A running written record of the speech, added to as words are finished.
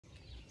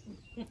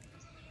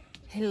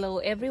Hello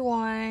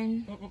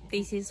everyone,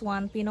 this is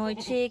One Pinoy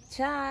Chick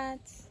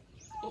Chats.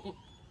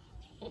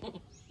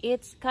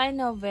 It's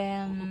kind of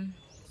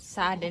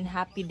sad and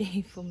happy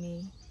day for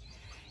me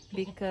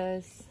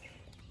because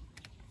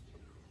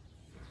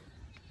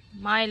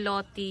my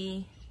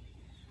Lottie,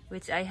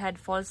 which I had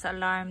false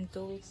alarm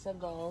 2 weeks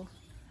ago,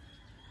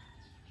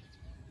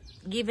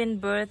 has given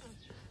birth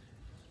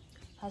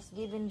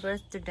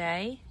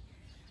today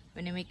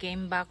when we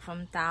came back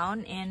from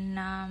town, and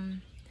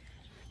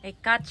I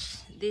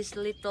catch this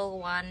little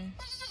one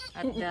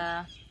at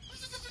the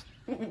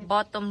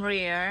bottom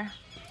rear,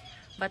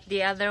 but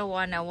the other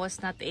one I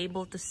was not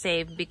able to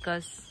save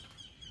because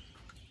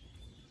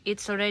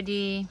it's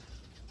already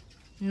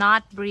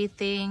not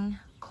breathing,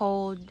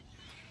 cold,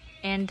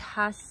 and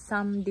has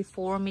some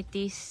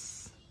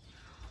deformities.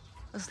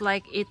 It's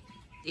like it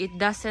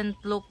doesn't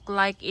look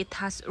like it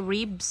has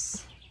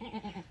ribs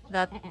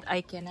that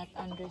I cannot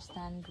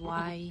understand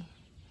why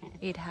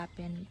it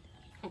happened.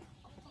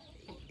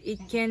 It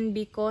can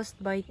be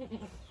caused by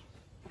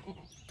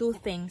 2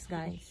 things,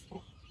 guys.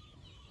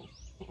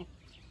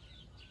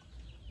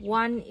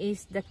 One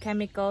is the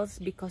chemicals,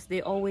 because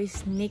they always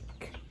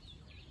sneak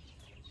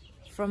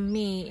from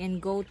me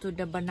and go to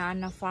the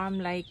banana farm.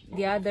 Like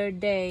the other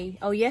day,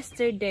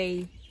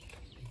 yesterday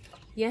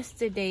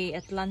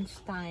at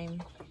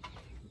lunchtime,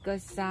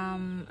 because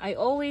I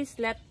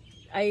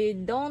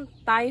don't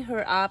tie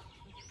her up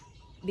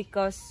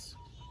because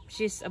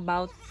she's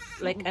about,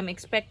 like, I'm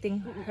expecting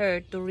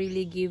her to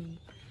really give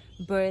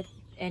birth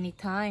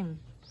anytime,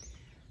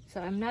 so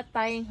I'm not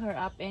tying her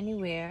up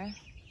anywhere.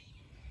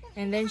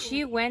 And then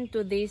she went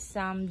to this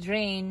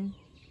drain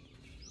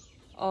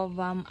of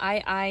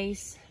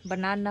I's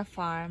banana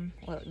farm.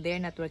 Well, they're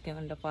not working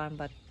on the farm,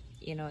 but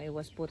you know, it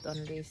was put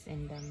on this,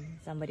 and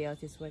somebody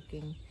else is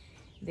working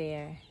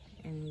there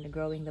and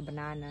growing the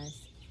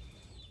bananas.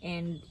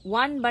 And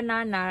one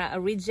banana, a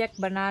reject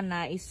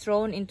banana, is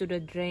thrown into the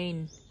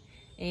drain,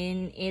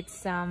 and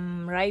it's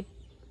ripe.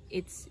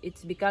 It's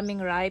becoming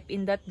ripe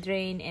in that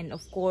drain, and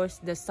of course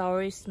the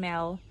sour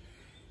smell,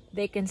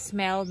 they can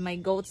smell, my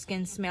goats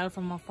can smell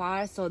from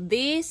afar. So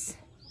this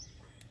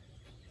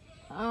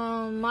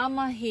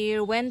mama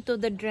here went to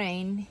the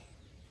drain,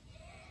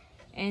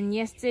 and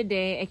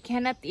yesterday I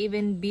cannot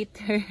even beat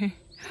her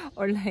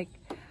or like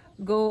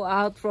go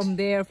out from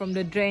there, from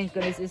the drain,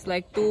 because it's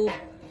like 2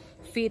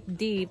 feet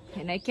deep,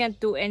 and I can't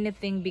do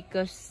anything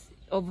because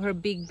of her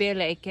big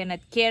belly. I cannot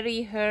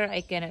carry her,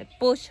 I cannot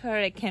push her,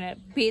 I cannot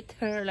beat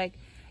her, like,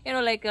 you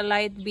know, like a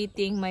light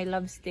beating my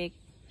love stick.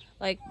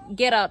 Like,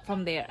 get out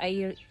from there.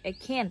 I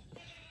can't.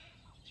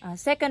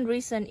 Second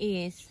reason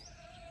is,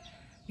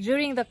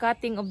 during the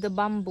cutting of the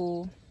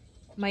bamboo,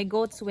 my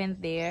goats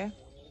went there,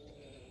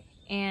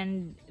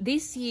 and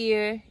this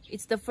year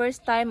it's the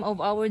first time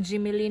of our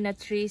Gemelina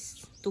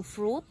trees to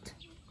fruit.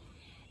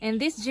 And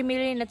this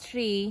Gemelina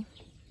tree,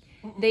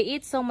 they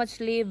eat so much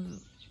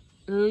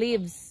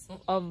leaves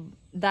of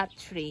that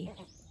tree.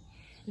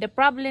 The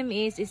problem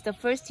is, it's the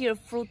first year of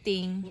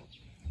fruiting.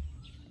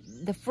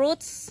 The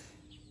fruits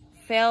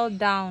fell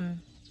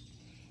down,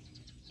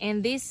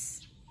 and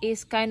this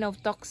is kind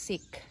of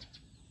toxic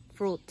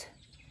fruit.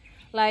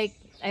 Like,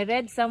 I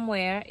read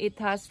somewhere it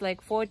has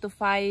like 4 to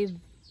 5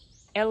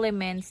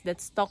 elements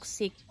that's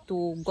toxic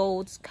to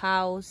goats,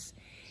 cows,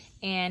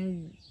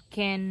 and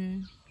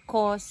can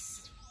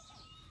cause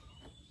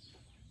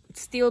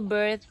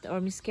stillbirth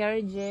or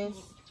miscarriages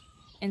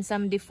and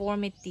some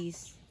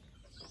deformities.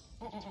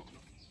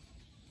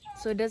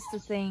 So that's the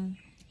thing.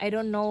 I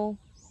don't know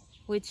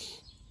which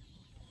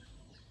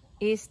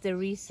is the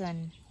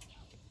reason,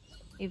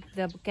 if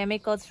the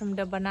chemicals from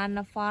the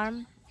banana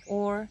farm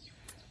or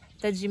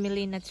the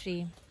Gemelina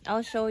tree.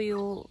 I'll show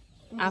you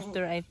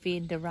after I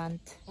feed the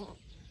runt.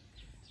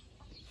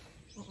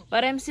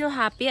 But I'm still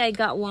happy. I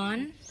got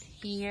one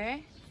here.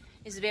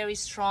 It's very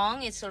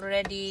strong. It's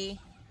already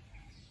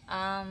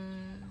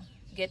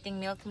getting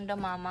milk from the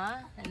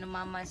mama, and the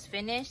mama is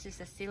finished.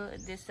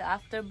 This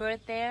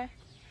afterbirth there,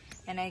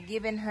 and I've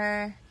given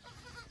her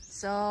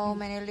so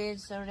many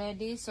leaves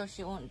already, so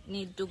she won't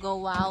need to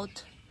go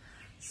out.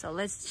 So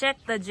let's check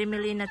the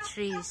Gemelina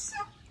trees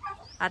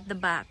at the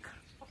back.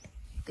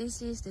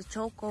 This is the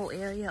choco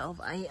area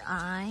of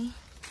II,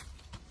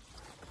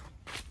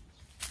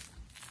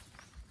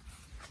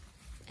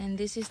 and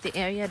this is the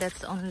area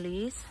that's on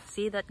lease.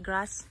 See that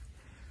grass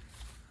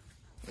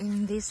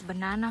in this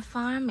banana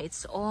farm?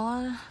 It's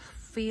all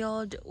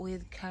filled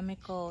with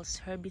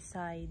chemicals,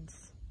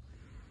 herbicides.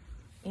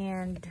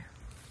 And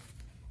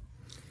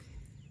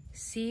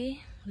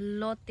see,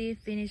 Lottie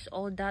finished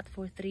all that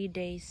for 3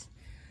 days,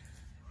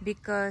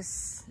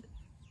 because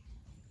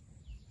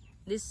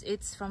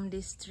it's from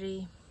this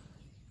tree,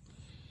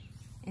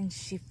 and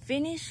she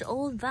finished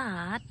all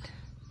that.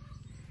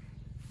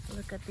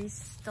 Look at this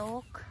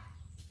stalk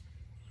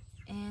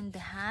and the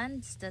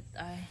hands that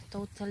are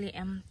totally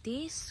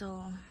empty.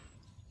 So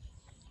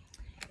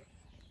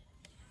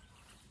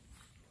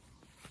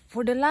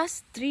for the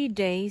last 3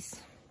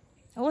 days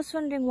I was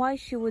wondering why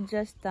she would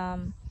just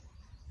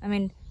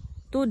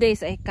 2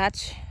 days I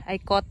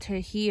caught her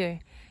here,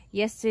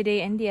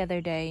 yesterday and the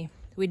other day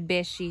with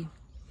Beshi.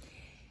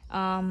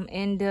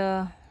 And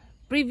the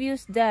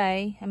previous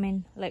day, I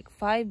mean like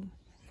 4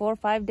 or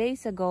 5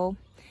 days ago,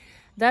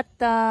 that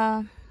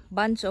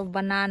bunch of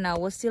banana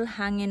was still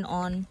hanging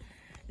on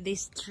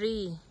this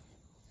tree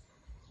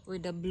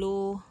with a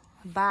blue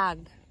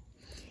bag.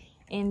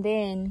 And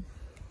then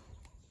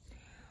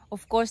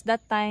of course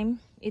that time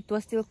it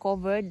was still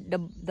covered.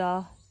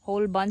 The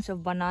whole bunch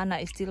of banana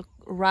is still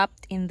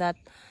wrapped in that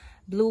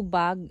blue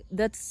bag.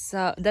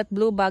 That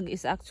blue bag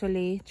is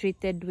actually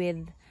treated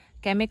with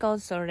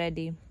chemicals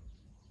already,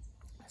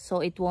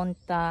 so it won't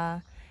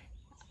how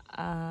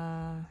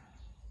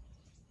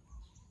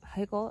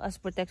you call, as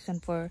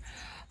protection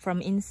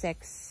from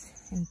insects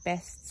and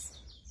pests,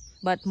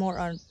 but more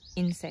on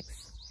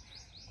insects,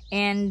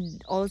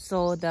 and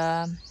also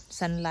the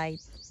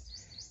sunlight.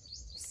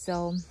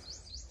 So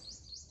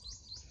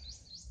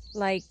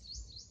like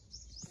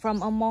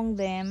from among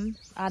them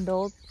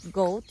adult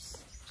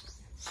goats,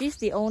 she's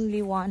the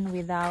only one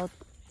without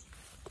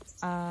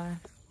a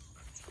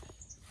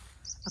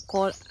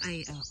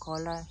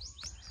collar.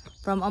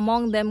 From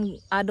among them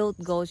adult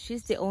goats,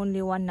 she's the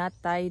only one not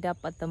tied up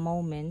at the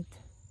moment,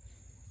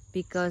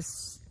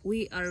 because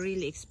we are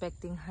really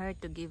expecting her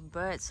to give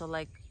birth. So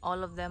like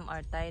all of them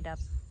are tied up.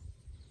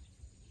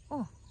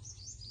 Oh,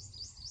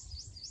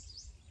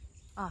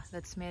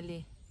 that's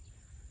smelly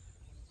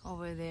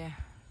over there,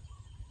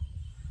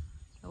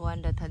 the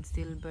one that had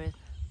stillbirth.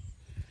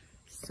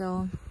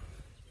 So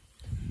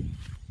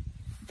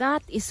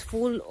that is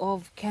full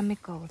of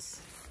chemicals.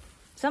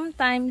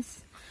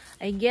 Sometimes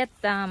I get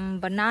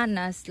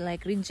bananas,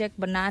 like reject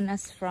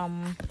bananas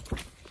from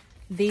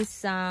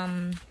these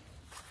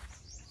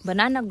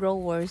banana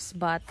growers,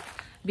 but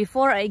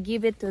before I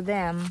give it to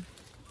them,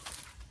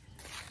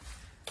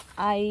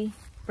 I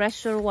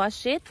pressure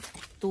wash it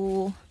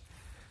to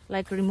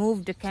like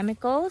remove the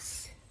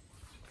chemicals.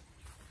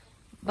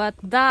 But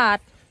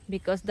that,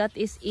 because that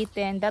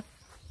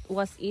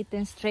was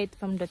eaten straight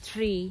from the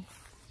tree,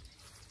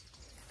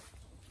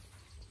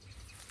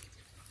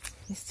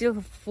 it's still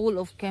full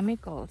of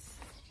chemicals.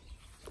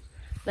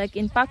 Like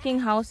in packing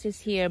houses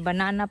here,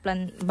 banana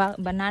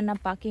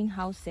packing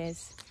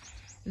houses,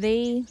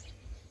 they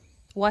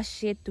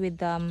wash it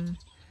with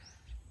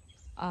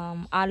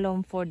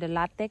alum for the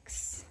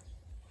latex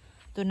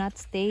to not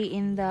stay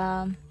in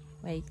the,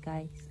 wait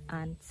guys,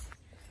 ants,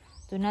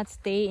 to not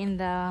stay in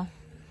the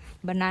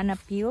banana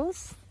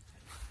peels.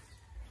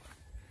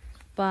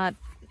 But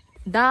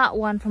that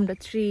one from the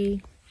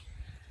tree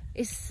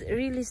is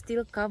really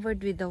still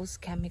covered with those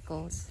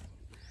chemicals.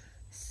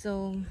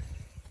 So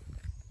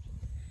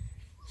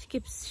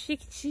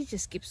she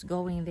just keeps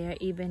going there,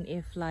 even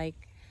if like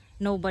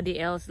nobody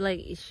else,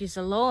 like she's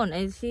alone,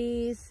 and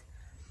she's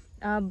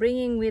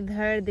bringing with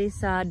her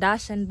this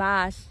dash and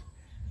bash.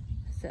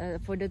 So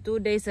for the 2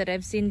 days that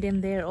I've seen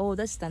them there, oh,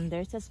 that's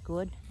thunder, that's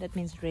good, that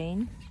means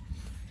rain.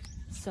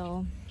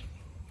 So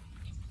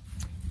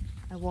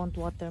I won't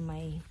water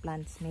my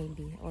plants,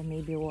 maybe, or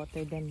maybe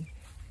water them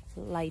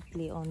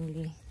lightly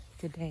only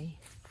today,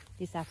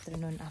 this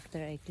afternoon, after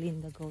I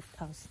clean the goat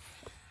house.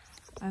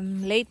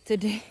 I'm late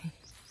today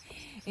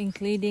in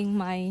cleaning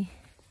my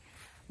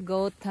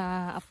goat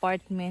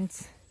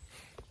apartments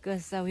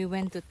because we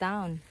went to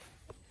town,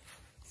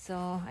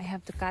 so I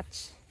have to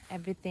catch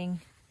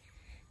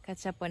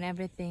up on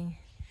everything.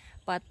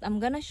 But I'm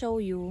gonna show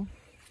you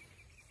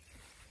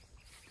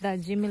the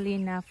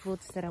Gimelina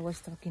fruits that I was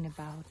talking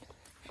about.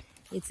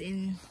 It's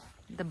in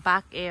the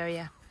back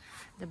area,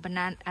 the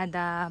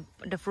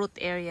the fruit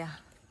area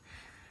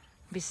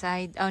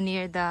beside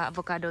near the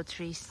avocado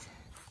trees.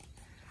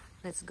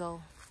 Let's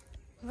go.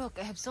 Look,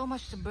 I have so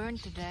much to burn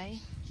today.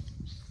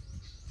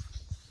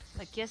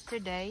 Like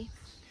yesterday,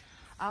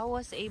 I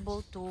was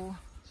able to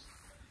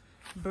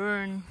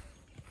burn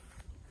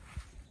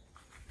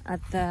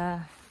at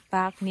the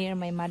back near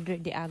my Madre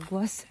de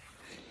Aguas.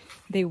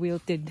 They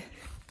wilted.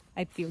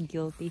 I feel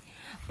guilty,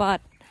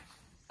 but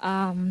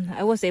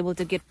I was able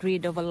to get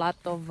rid of a lot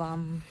of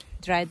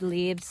dried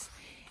leaves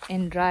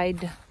and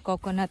dried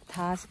coconut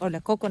husk, or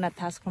the coconut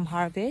husk from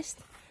harvest,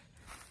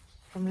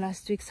 from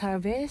last week's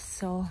harvest.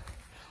 So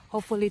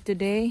hopefully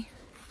today,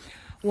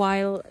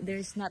 while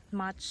there's not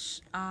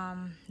much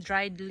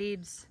dried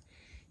leaves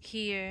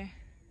here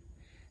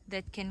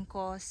that can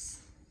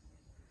cause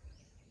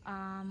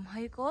how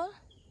you call,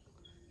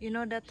 you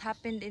know, that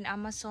happened in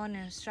Amazon,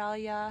 in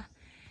Australia,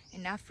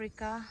 in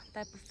Africa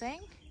type of thing,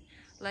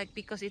 like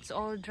because it's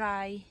all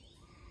dry,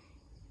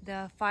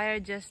 the fire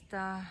just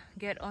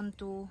get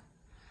onto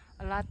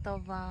a lot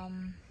of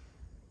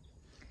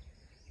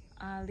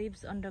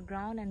leaves on the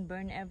ground and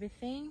burn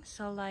everything.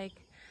 So like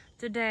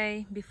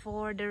today,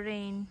 before the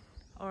rain,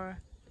 or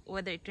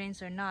whether it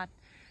rains or not,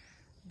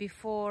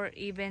 before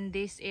even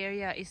this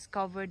area is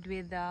covered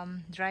with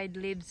dried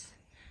leaves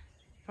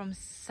from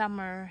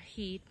summer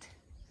heat,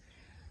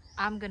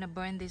 I'm gonna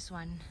burn this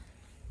one.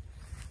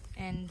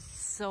 And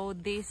so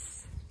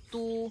these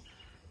 2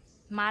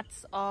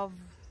 mats of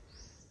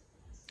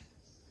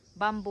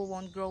bamboo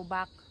won't grow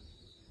back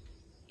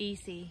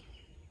easy.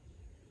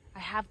 I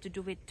have to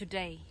do it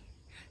today,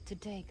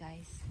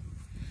 guys.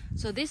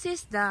 So this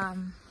is the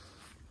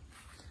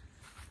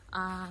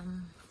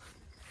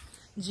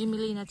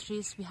Gimelina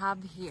trees we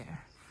have here.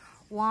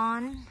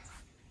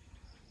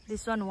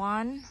 This one,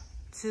 1,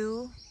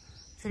 2,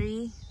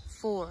 3,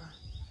 4,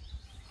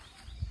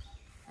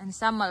 and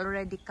some are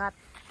already cut.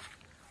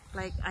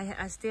 Like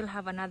I still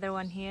have another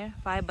one here,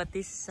 5, but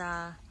this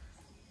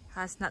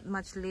has not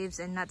much leaves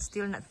and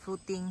still not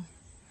fruiting.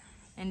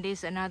 And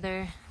there's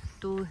another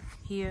 2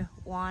 here,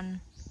 1,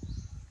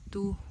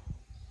 2.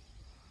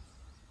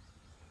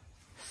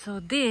 So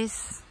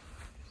this,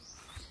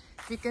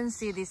 you can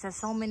see this has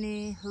so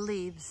many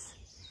leaves,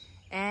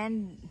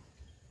 and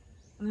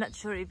I'm not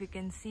sure if you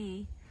can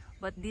see,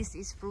 but this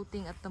is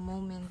fruiting at the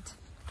moment.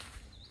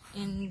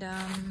 And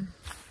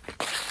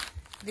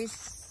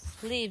these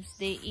leaves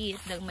they eat,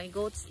 my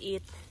goats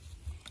eat,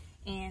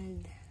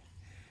 and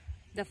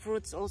the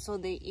fruits also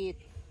they eat.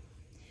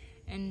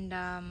 And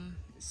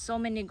so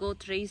many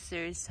goat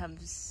raisers have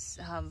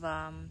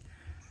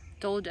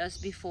told us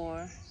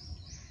before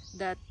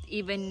that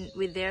even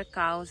with their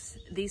cows,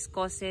 this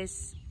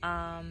causes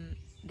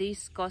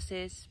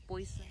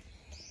poison.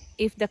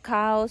 If the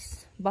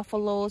cows,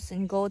 buffaloes,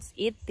 and goats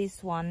eat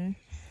this one,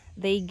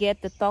 they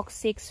get the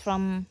toxics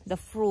from the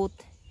fruit,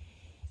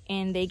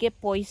 and they get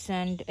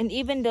poisoned. And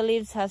even the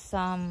leaves has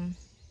some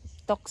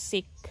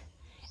toxic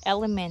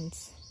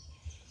elements.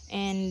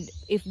 And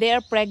if they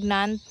are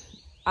pregnant,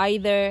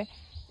 either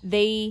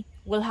they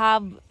will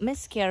have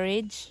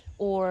miscarriage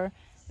or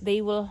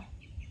they will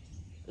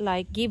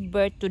like give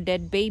birth to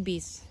dead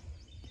babies.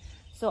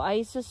 So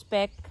I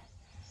suspect,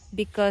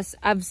 because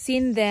I've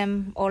seen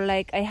them, or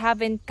like I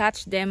haven't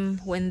catch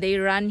them when they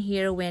run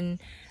here when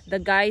the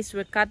guys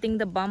were cutting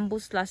the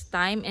bamboos last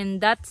time,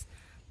 and that's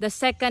the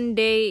second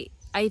day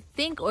I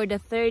think, or the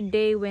third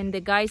day, when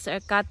the guys are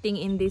cutting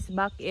in this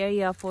back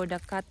area for the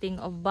cutting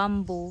of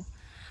bamboo.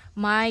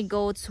 My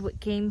goats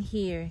came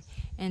here,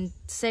 and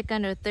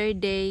second or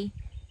third day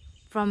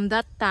from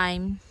that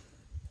time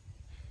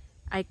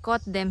I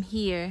caught them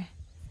here.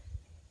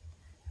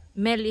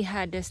 Melly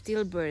had a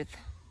stillbirth.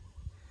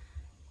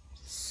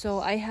 So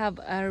I have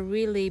a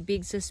really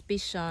big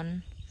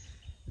suspicion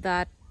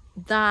that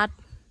that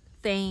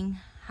thing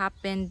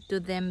happened to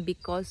them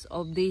because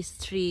of this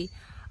tree,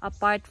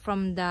 apart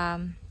from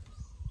the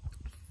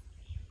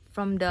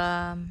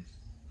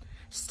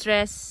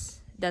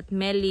stress that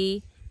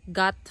Melly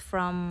got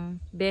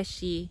from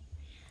Beshi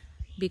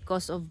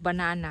because of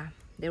banana.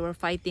 They were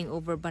fighting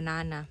over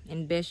banana,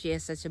 and Beshi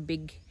has such a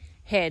big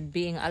head,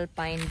 being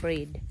alpine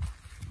breed.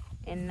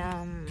 And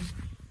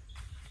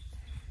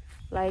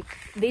like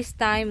this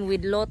time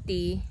with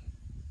Lottie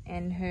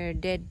and her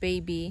dead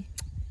baby,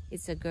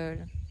 it's a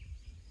girl,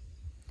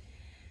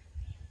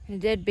 a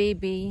dead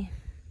baby.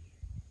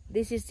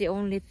 This is the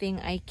only thing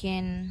I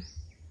can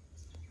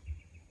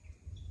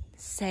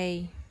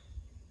say.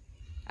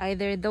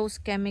 Either those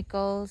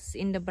chemicals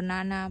in the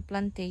banana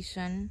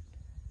plantation,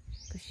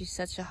 because she's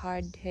such a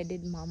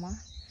hard-headed mama,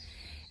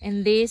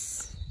 and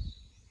this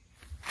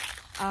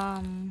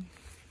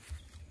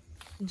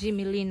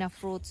Gimelina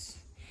fruits.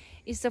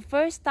 It's the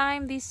first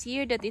time this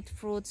year that it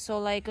fruits. So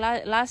like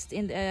last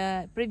in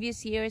the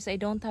previous years, I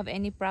don't have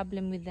any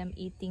problem with them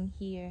eating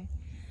here.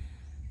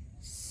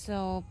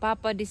 So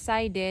Papa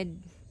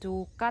decided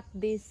to cut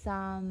this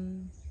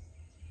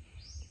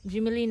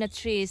Gimelina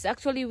trees.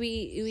 Actually,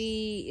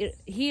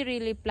 he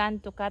really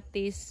planned to cut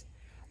this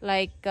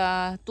like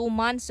 2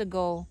 months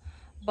ago,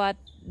 but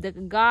the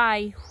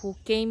guy who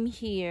came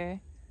here,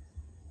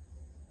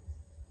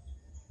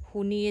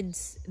 who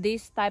needs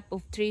this type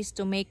of trees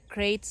to make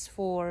crates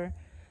for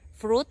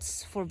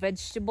fruits, for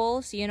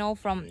vegetables, you know,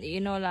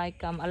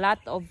 like a lot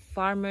of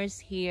farmers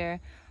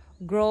here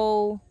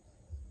grow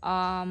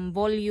a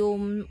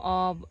volume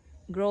of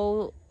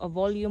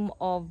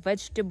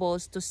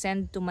vegetables to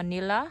send to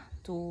Manila,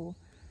 to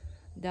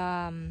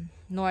the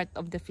north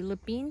of the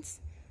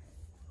Philippines,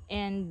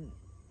 and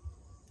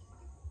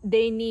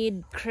they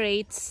need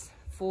crates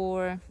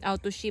for how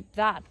to ship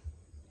that.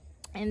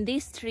 And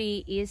this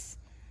tree is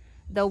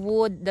the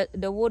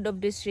wood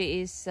of this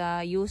tree is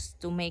used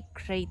to make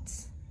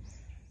crates.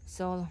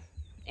 So,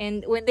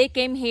 and when they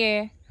came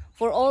here,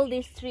 for all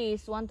these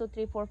trees, 1 2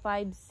 3 4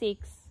 5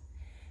 6,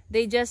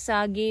 they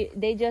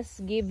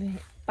just give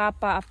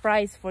Papa a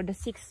price for the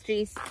 6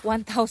 trees,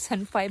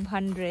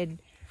 1,500.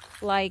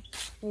 Like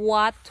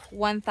what?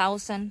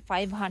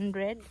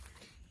 1,500?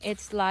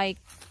 It's like,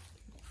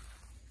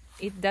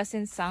 it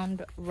doesn't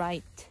sound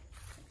right.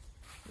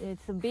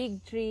 It's a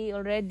big tree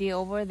already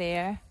over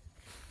there.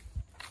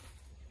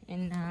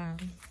 And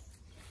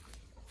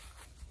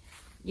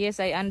yes,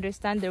 I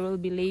understand there will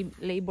be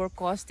labor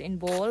cost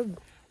involved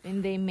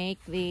when they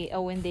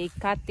when they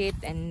cut it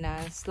and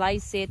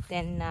slice it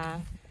and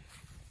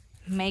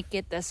make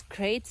it as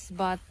crates.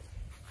 But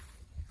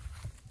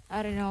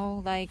I don't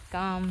know, like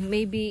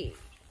maybe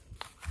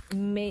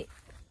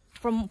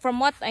from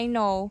what I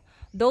know,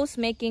 those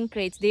making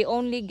crates, they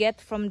only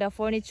get from the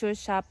furniture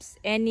shops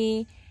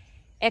any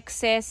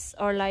excess,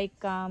 or like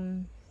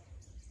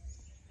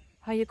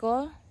how you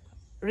call,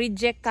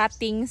 reject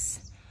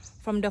cuttings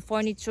from the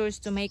furnitures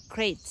to make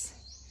crates.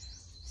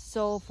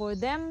 So for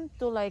them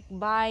to like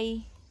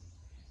buy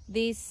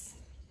these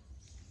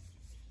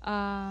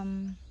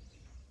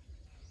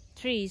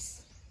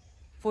trees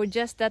for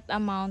just that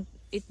amount,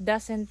 it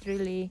doesn't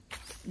really,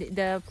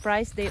 the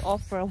price they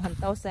offer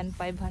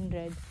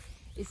 1,500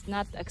 is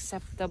not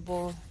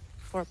acceptable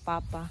for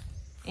Papa.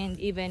 And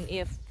even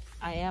if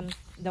I am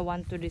the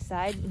one to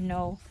decide,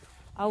 no,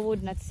 I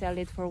would not sell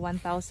it for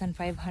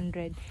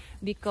 1,500,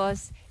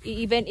 because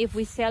even if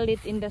we sell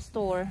it in the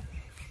store,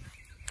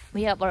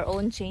 we have our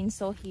own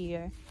chainsaw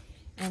here,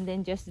 and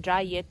then just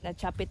dry it,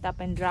 chop it up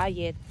and dry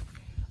it.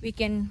 We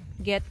can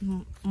get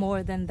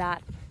more than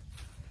that,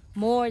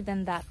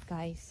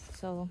 guys.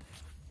 So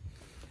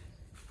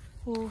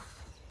oof,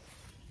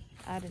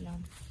 I don't know.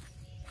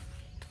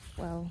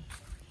 Well,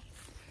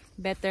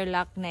 better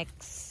luck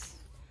next.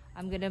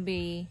 I'm gonna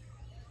be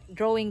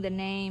drawing the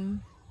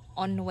name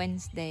on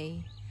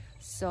Wednesday.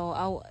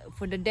 So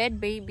for the dead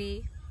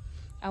baby,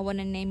 I want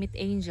to name it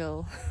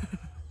Angel.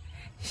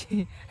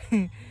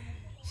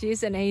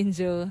 She's an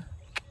angel.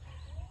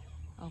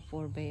 Oh,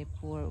 poor babe,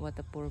 what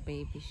a poor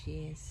baby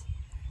she is.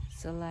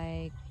 So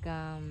like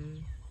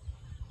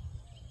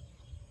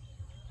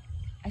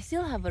I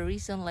still have a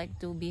reason like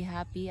to be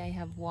happy. I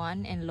have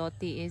one, and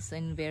Lottie is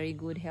in very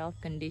good health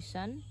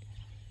condition.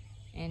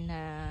 And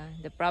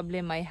the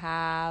problem I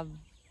have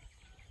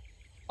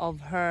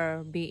of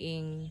her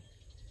being,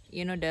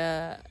 you know,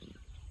 the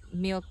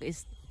milk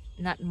is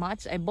not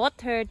much. I bought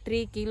her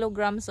 3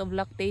 kilograms of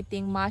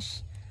lactating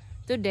mash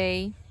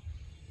today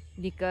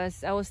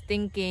because I was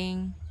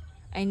thinking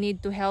I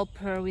need to help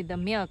her with the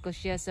milk, because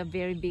she has a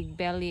very big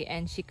belly,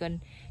 and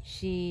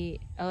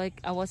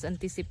I was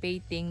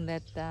anticipating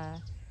that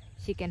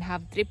she can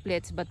have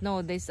triplets, but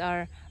no, these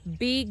are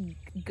big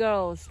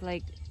girls,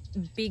 like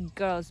big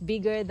girls,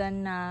 bigger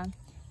than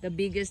the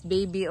biggest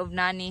baby of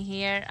Nani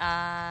here.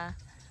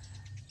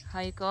 How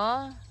you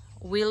call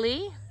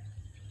Willie?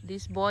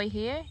 This boy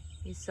here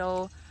is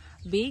so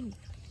big.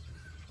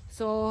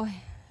 So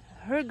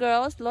her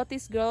girls,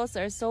 Lottie's girls,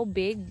 are so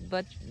big,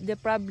 but the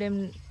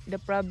problem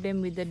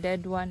with the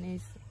dead one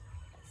is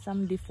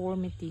some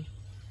deformity.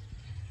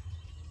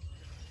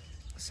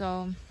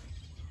 So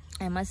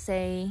I must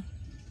say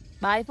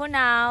bye for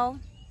now.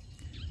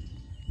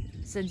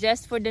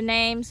 Suggest for the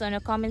names on the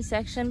comment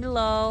section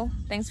below.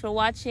 Thanks for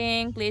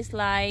watching. Please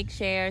like,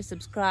 share,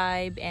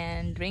 subscribe,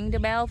 and ring the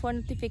bell for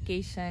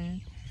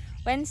notification.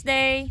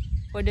 Wednesday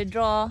for the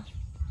draw.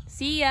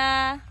 See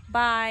ya.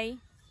 Bye.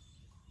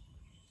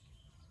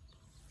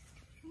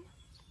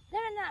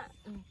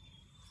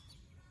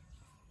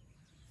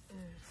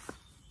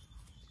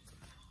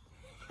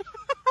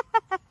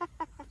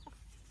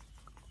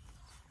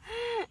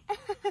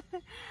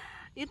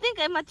 You think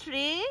I'm a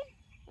tree?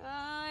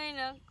 Ay,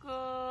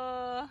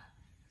 nako.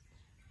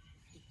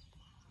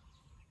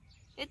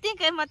 You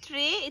think I'm a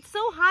tree? It's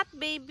so hot,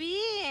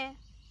 baby.